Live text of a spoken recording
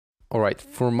Alright,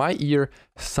 for my ear,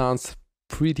 sounds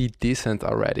pretty decent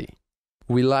already.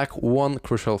 We lack one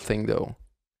crucial thing though,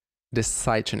 the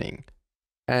sidechaning.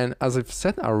 And as I've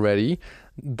said already,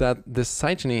 that the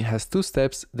sidechaning has two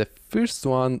steps. The first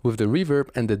one with the reverb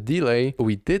and the delay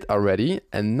we did already,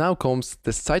 and now comes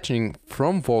the sidechaning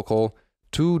from vocal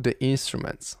to the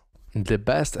instruments. The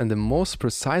best and the most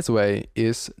precise way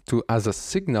is to, as a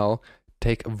signal,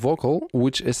 take vocal,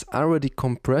 which is already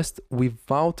compressed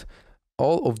without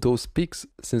all of those peaks,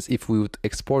 since if we would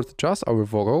export just our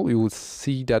vocal, you would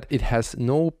see that it has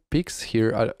no peaks here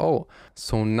at all.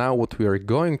 So now what we are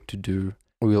going to do,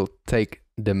 we'll take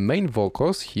the main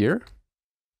vocals here,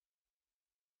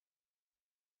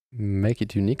 make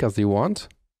it unique as you want.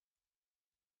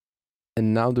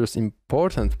 And now there's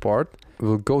important part,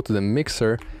 we'll go to the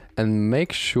mixer and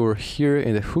make sure here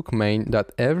in the hook main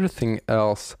that everything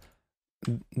else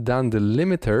than the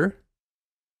limiter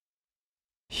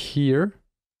here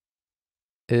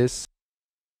is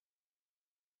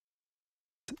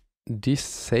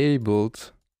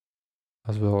disabled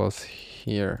as well as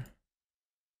here.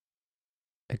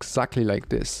 Exactly like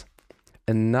this.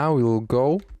 And now we will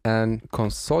go and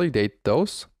consolidate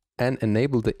those and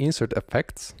enable the insert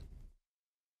effects.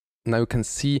 Now you can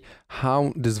see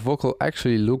how this vocal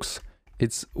actually looks.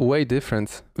 It's way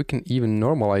different. We can even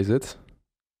normalize it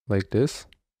like this.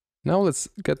 Now let's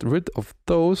get rid of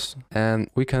those and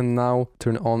we can now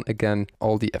turn on again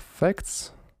all the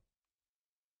effects.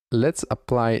 Let's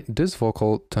apply this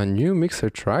vocal to a new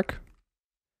mixer track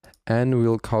and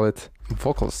we'll call it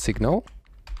vocal signal,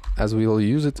 as we will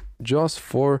use it just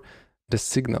for the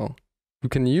signal. We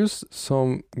can use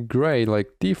some gray,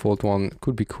 like default one,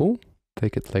 could be cool.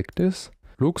 Take it like this.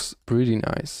 Looks pretty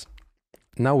nice.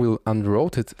 Now we'll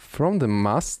unroute it from the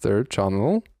master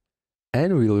channel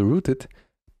and we'll route it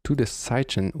to the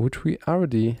sidechain, which we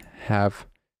already have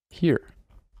here.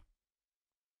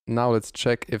 Now let's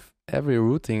check if every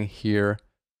routing here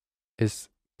is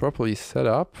properly set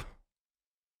up.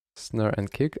 Snare and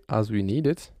kick as we need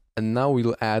it. And now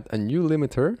we'll add a new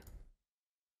limiter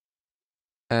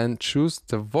and choose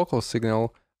the vocal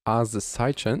signal as the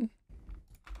sidechain.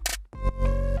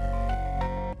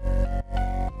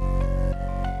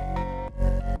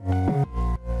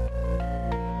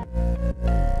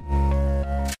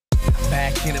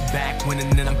 In the back, winning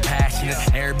and I'm passionate.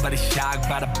 Everybody shocked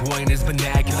by the boy in his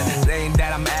vernacular. Saying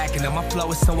that I'm acting up, my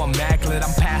flow is so immaculate.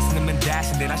 I'm passing them and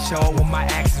dashing, then I show up with my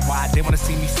actions. Why they wanna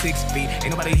see me 6 feet? Ain't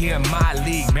nobody here in my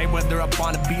league. Mayweather up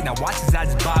on the beat. Now watch as I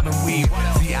just bob and weave.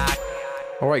 See,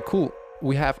 Alright, cool.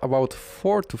 We have about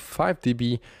 4 to 5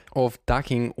 dB of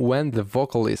ducking when the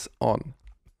vocal is on.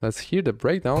 Let's hear the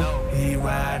breakdown. He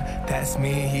ride, that's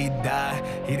me, he die.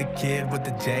 He the kid with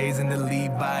the J's and the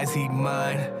Levi's, he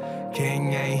mine.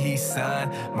 King ain't he son,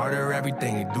 murder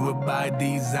everything, he do it by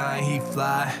design, he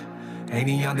fly. Ain't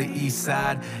he on the east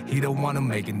side? He don't wanna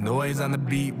make noise on the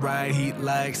beat, right? He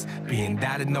likes being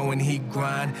doubted, knowing he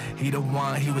grind. He the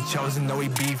one, he was chosen, though he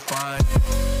be fine.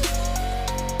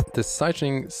 The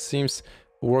sidechain seems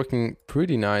working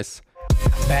pretty nice.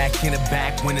 Back in the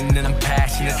back, winning and I'm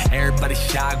passionate. Everybody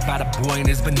shocked by the boy in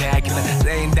his vernacular.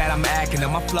 Saying that I'm acting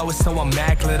up, my flow is so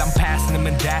immaculate. I'm passing them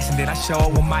and dashing, then I show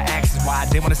up with my actions. Why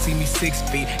they wanna see me 6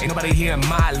 feet? Ain't nobody here in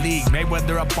my league.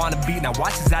 Mayweather up on the beat. Now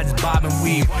watch as I just bob and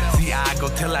weave. See, I go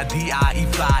till I die, E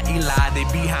fly, Eli, they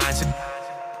behind.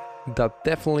 That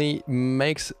definitely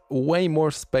makes way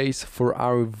more space for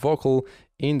our vocal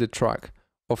in the track.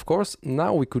 Of course,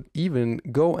 now we could even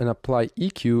go and apply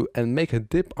EQ and make a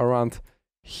dip around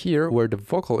here where the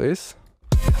vocal is.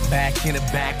 Back in the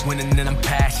back, winning and I'm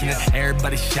passionate.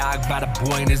 Everybody shocked by the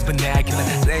boy in his vernacular.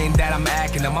 Saying that I'm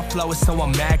acting up, my flow is so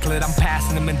immaculate. I'm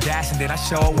passing them and dashing, then I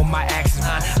show up with my actions.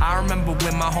 I remember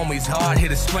when my homies hard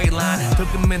hit a straight line. Took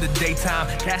them in the daytime,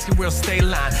 casket real stay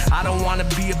line. I don't wanna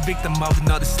be a victim of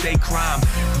another state crime.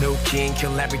 No king,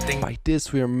 kill everything. Like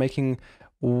this, we are making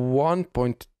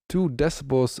 1.2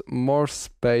 decibels more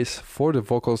space for the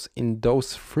vocals in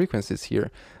those frequencies here.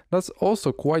 That's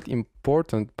also quite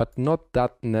important, but not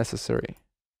that necessary.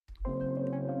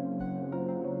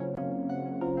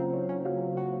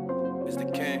 It's the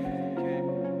king.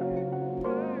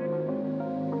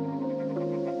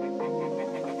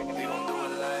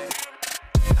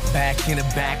 Back in the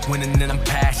back, winning and I'm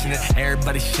passionate.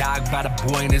 Everybody shocked by the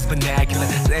boy in his vernacular.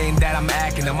 Saying that I'm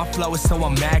acting up, my flow is so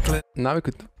immaculate. Now we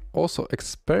could also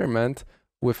experiment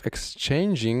with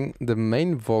exchanging the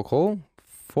main vocal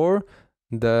for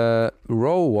the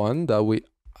raw one that we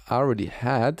already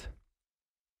had.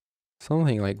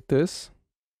 Something like this.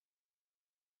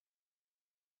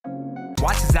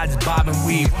 Watch as I just bob and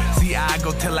weave. See, I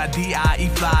go till I D-I-E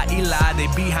fly, Eli. They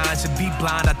behind should be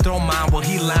blind. I throw mine while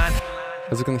he line.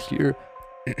 As you can hear,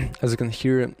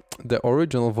 the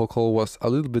original vocal was a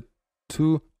little bit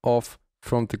too off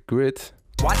from the grid.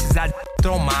 Watch as I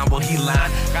throw mine while he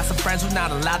line. Got some friends who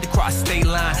not allowed to cross state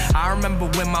line. I remember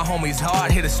when my homie's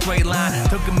heart hit a straight line.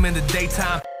 Took him in the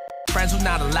daytime. Friends who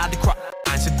not allowed to cross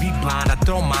line should be blind. I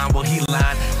throw mine while he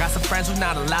line. Got some friends who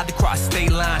not allowed to cross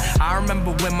state line. I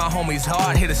remember when my homie's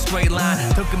heart hit a straight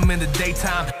line. Took him in the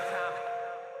daytime.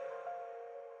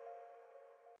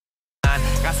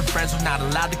 Got some friends who not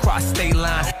allowed to cross state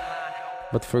line.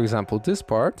 But for example, this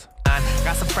part.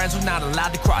 Got some friends who not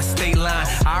allowed to cross state line.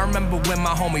 I remember when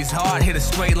my homie's heart hit a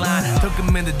straight line. Took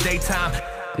him in the daytime.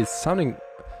 It's sounding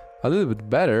a little bit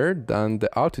better than the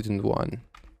autotuned one.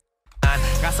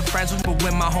 Got some friends who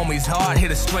when my homie's heart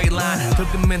hit a straight line. Took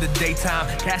him in the daytime.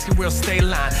 Casket real stay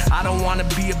line. I don't wanna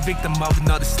be a victim of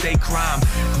another state crime.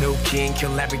 New king,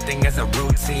 kill everything as a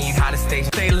routine. How to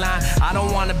stay line. I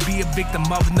don't wanna be a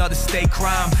victim of another state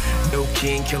crime. New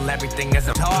king, kill everything as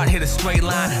a heart hit a straight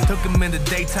line. Took him in the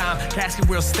daytime. Casket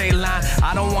real stay line.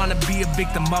 I don't wanna be a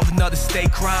victim of another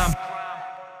state crime.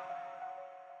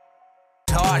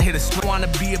 Hard hit a straight. Wanna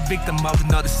be a victim of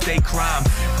another state crime.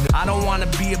 I don't wanna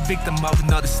be a victim of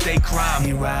another state crime.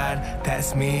 He ride,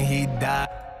 that's me, he die.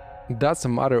 That's a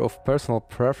matter of personal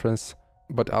preference,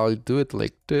 but I'll do it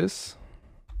like this.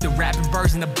 The rapping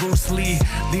version of Bruce Lee,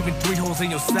 leaving 3 holes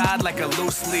in your side like a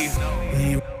loose leaf.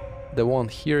 The one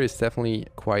here is definitely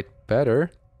quite better.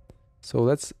 So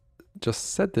let's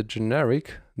just set the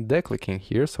generic declicking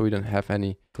here so we don't have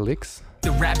any clicks.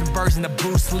 The rapping version of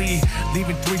Bruce Lee,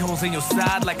 leaving 3 holes in your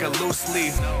side like a loose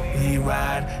leaf. He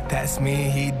ride, that's me,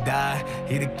 he die.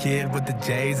 He the kid with the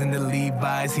J's and the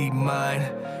Levi's, he mine.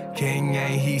 King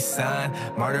ain't he sign,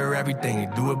 murder everything,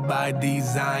 he do it by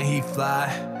design, he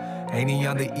fly. Ain't he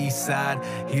on the east side?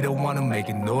 He the one who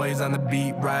making noise on the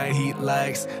beat, right? He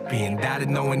likes being doubted,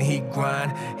 knowing he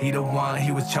grind. He the one,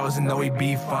 he was chosen, know he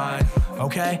be fine.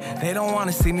 Okay, they don't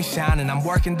wanna see me shining. I'm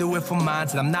working, do it for mine,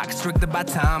 and I'm not constricted by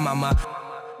time. I'm a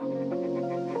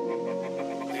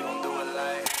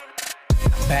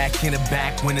back in the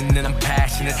back, winning and I'm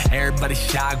passionate. Everybody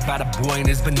shocked by the boy in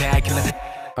his vernacular.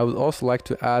 I would also like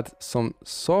to add some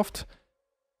soft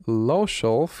low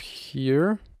shelf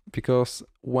here, because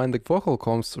when the vocal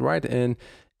comes right in,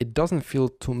 it doesn't feel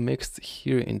too mixed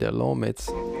here in the low mids.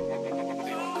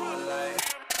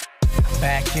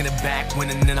 Back in the back,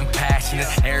 winning and I'm passionate.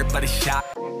 Everybody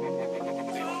shocked.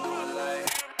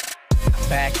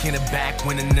 Back in the back,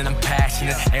 winning and I'm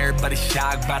passionate. Everybody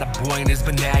shocked by the boy in his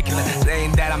vernacular.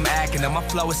 Saying that I'm acting, and my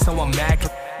flow is so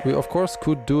immaculate. We of course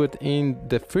could do it in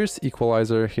the first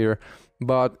equalizer here,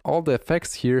 but all the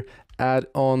effects here add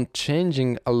on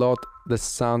changing a lot the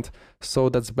sound, so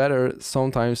that's better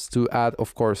sometimes to add,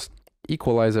 of course,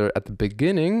 equalizer at the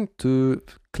beginning to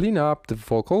clean up the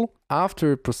vocal.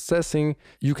 After processing,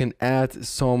 you can add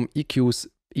some EQs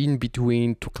in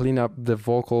between to clean up the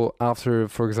vocal after,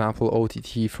 for example,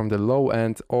 OTT from the low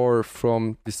end, or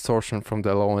from distortion from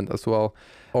the low end as well,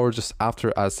 or just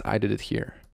after, as I did it here.